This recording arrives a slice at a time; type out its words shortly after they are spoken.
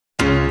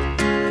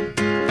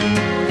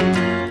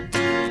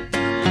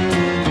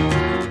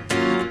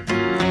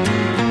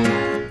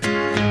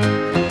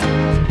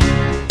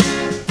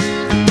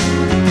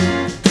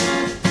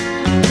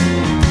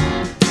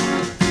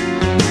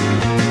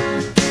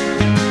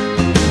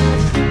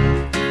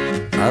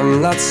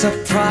I'm not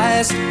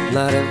surprised,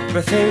 not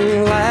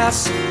everything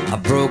lasts.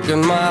 I've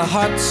broken my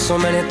heart so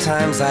many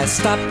times I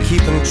stopped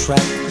keeping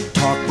track.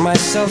 Talk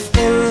myself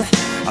in,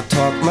 I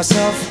talk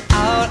myself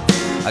out.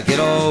 I get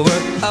all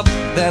worked up,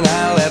 then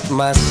I let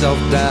myself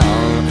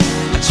down.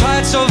 I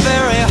tried so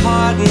very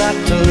hard not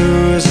to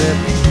lose it.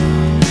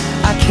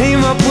 I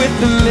came up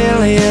with a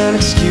million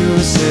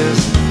excuses.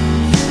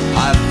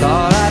 I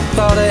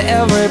thought of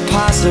every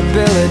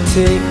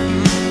possibility.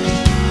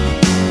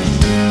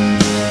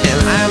 And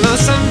I know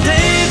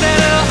someday that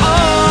it'll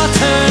all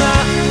turn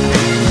out.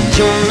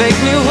 You'll make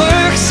me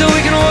work so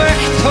we can work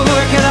to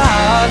work it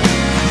out.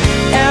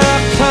 And I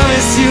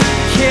promise you,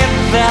 kid,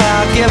 that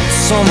I'll give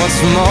so much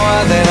more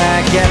than I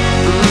get.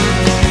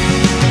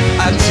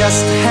 I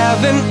just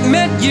haven't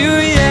met you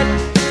yet.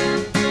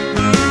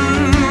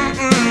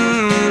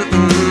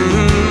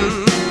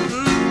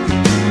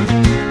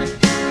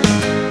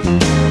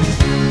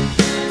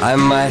 I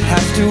might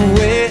have to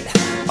wait,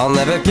 I'll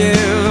never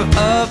give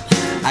up.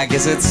 I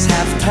guess it's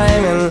half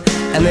timing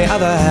and the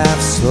other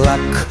half's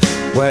luck.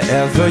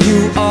 Wherever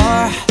you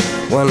are,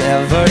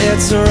 whenever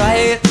it's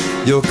right,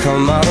 you'll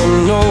come out of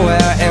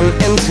nowhere and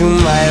into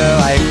my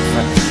life.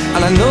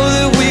 And I know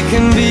that we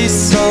can be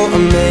so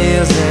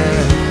amazing.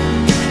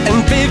 And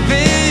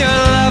baby, your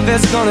love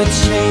is gonna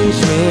change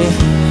me.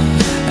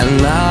 And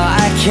now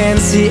I can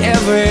see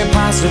every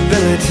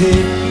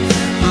possibility.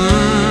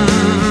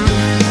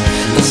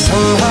 And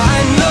somehow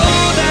I know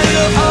that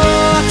it'll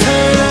all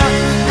turn out.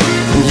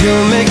 And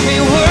you'll make me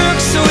work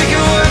so we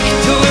can work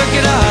to work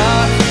it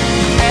out.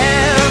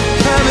 And I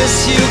promise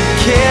you,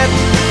 kid,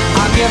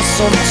 I'll give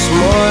so much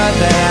more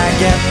than I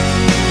get.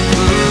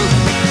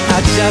 I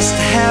just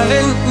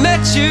haven't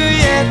met you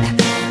yet.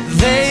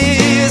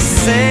 They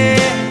say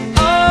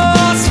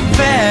all's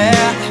fair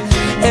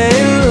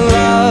in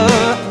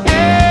love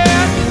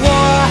and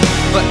war,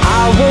 but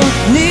I won't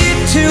need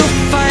to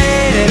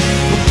fight it.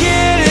 We'll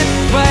get it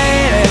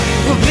right,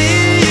 we'll be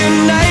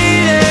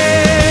united.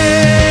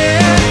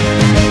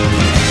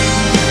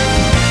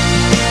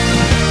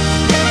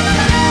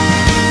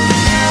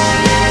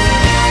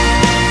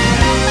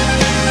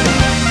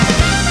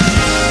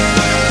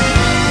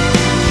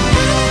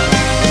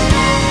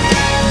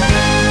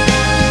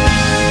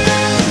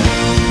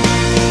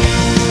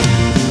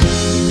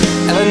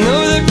 I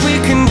know that we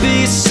can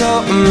be so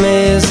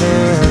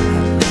amazing.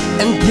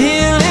 And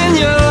being in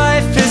your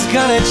life is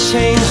gonna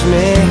change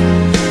me.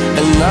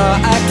 And now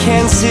I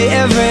can see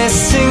every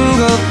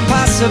single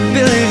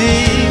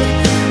possibility.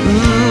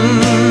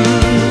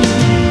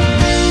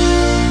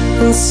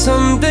 And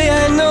someday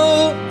I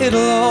know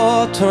it'll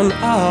all turn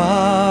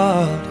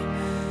out.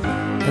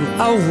 And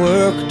I'll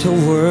work to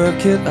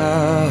work it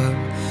out.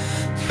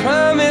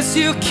 Promise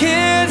you,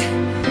 kid,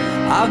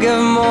 I'll give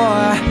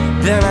more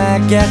than I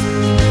get.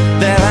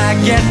 Then I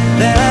get,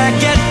 then I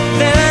get,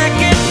 then I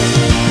get.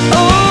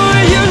 Oh,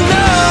 you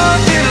know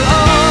it'll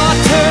all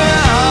turn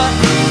out.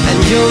 And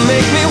you'll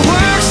make me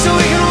work so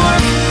we can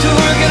work to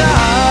work it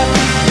out.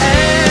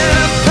 And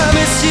I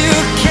promise you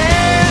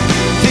can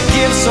to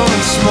give so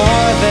much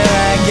more than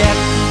I get.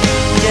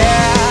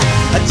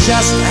 Yeah, I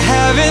just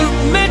haven't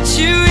met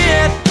you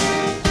yet.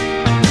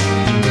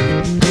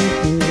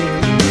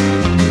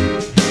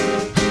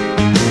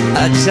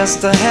 I just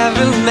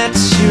haven't met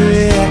you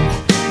yet.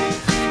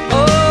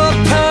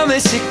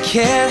 Promise you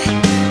can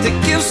to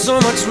give so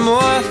much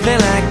more than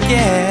I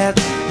get.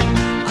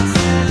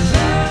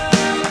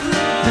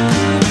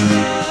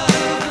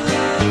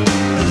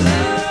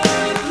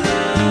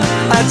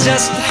 I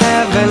just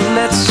haven't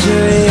met you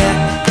yet.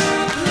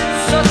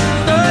 So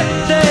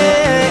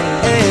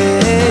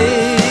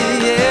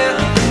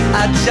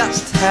yeah, I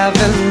just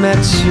haven't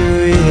met you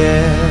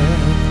yet.